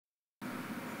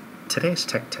Today's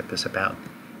tech tip is about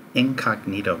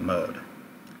incognito mode.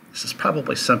 This is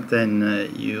probably something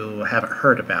you haven't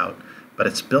heard about, but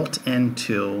it's built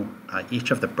into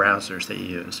each of the browsers that you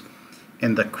use.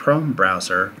 In the Chrome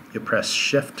browser, you press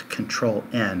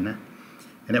Shift-Control-N,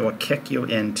 and it will kick you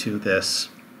into this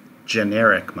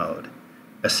generic mode.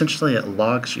 Essentially, it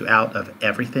logs you out of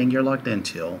everything you're logged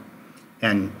into,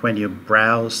 and when you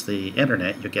browse the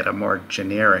internet, you get a more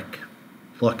generic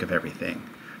look of everything.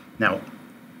 Now,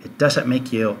 it doesn't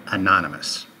make you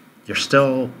anonymous.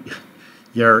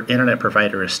 Your internet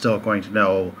provider is still going to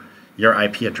know your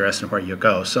IP address and where you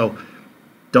go. So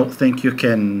don't think you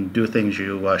can do things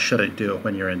you shouldn't do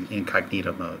when you're in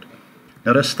incognito mode.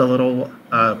 Notice the little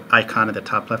icon in the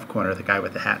top left corner, the guy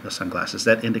with the hat and the sunglasses.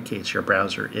 That indicates your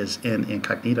browser is in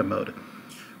incognito mode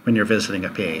when you're visiting a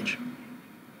page.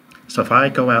 So if I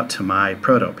go out to my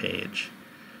proto page,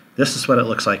 this is what it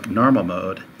looks like normal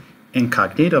mode.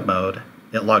 Incognito mode,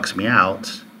 it logs me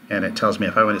out, and it tells me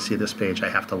if I want to see this page, I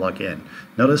have to log in.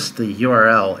 Notice the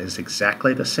URL is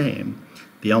exactly the same.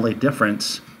 The only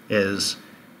difference is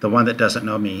the one that doesn't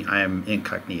know me, I am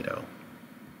incognito.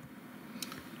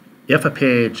 If a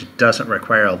page doesn't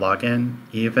require a login,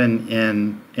 even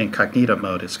in incognito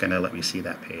mode, it's going to let me see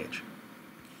that page.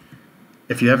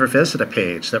 If you ever visit a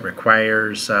page that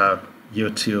requires you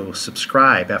to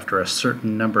subscribe after a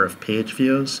certain number of page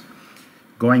views,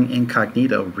 going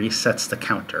incognito resets the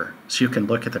counter, so you can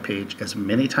look at the page as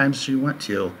many times as you want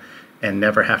to and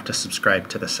never have to subscribe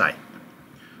to the site.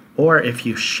 Or if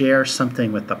you share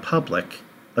something with the public,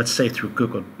 let's say through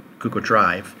Google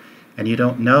Drive, and you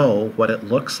don't know what it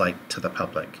looks like to the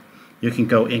public, you can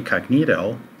go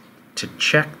incognito to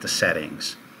check the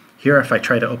settings. Here, if I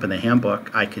try to open the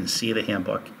handbook, I can see the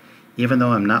handbook, even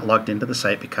though I'm not logged into the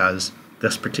site because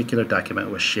this particular document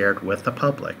was shared with the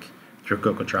public through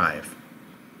Google Drive.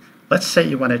 Let's say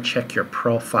you want to check your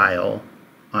profile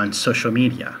on social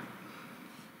media.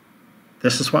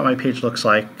 This is what my page looks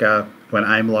like when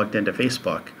I'm logged into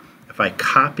Facebook. If I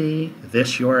copy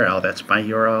this URL, that's my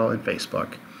URL in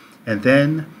Facebook, and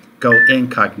then go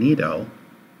incognito,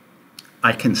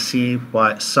 I can see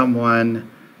what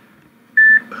someone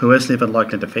who isn't even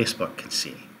logged into Facebook can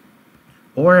see.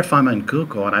 Or if I'm on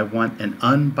Google and I want an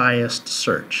unbiased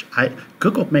search,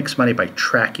 Google makes money by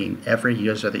tracking every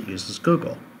user that uses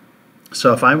Google.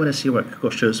 So if I want to see what Google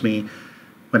shows me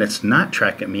when it's not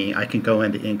tracking me, I can go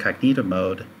into incognito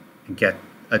mode and get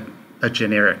a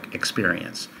generic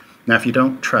experience. Now, if you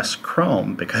don't trust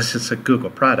Chrome because it's a Google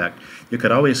product, you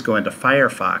could always go into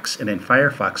Firefox, and in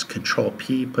Firefox,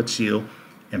 Control-P puts you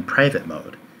in private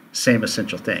mode. Same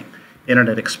essential thing.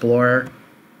 Internet Explorer,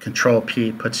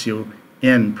 Control-P puts you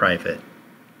in private,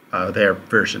 their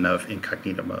version of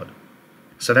incognito mode.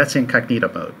 So that's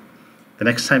incognito mode. The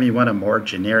next time you want a more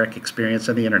generic experience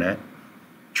on the internet,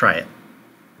 try it.